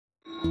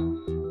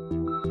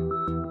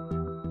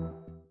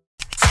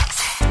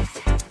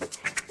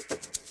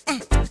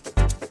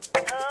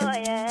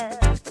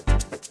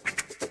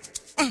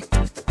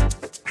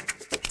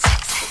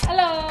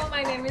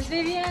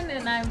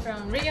I'm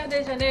from Rio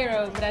de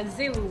Janeiro,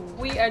 Brazil.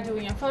 We are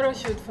doing a photo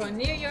shoot for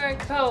New York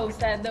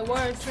Post at the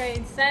World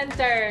Trade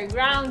Center,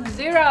 Ground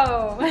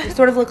Zero. They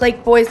sort of look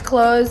like boys'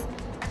 clothes,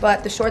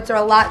 but the shorts are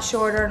a lot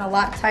shorter and a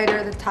lot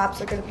tighter. The tops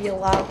are going to be a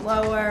lot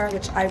lower,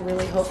 which I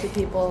really hope that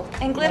people,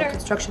 and glitter,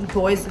 construction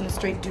boys in the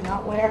street do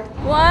not wear.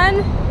 1,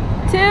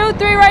 2,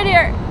 3, right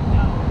here.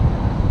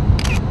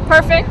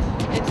 Perfect.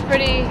 It's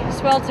pretty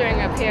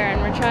sweltering up here, and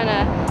we're trying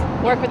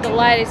to work with the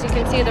light. As you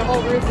can see, the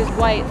whole roof is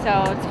white,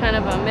 so it's kind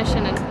of a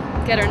mission and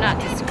get her not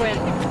to squint.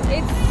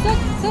 It's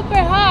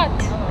super hot.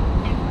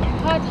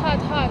 Hot, hot,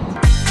 hot.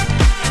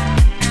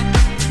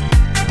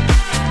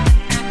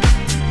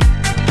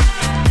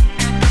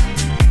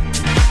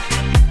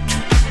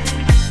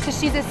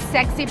 She's a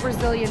sexy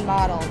Brazilian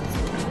model.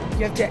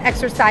 You have to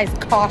exercise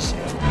caution.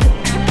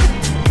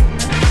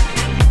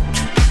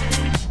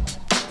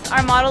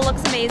 Our model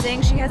looks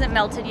amazing. She hasn't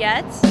melted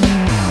yet.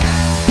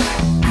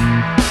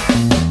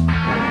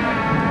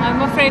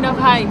 I'm afraid of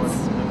heights.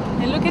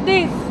 And look at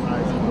this.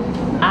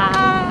 I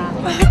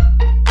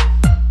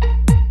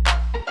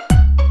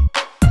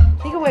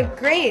think it went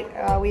great.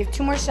 We have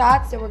 2 more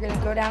shots, so we're going to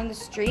go down the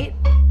street.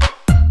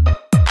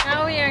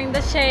 Now we are in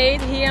the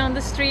shade here on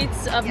the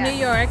streets of New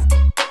York.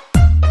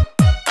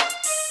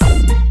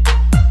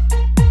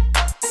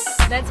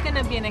 That's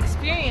gonna be an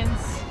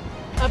experience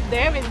up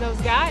there with those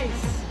guys.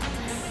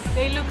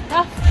 They look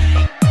tough.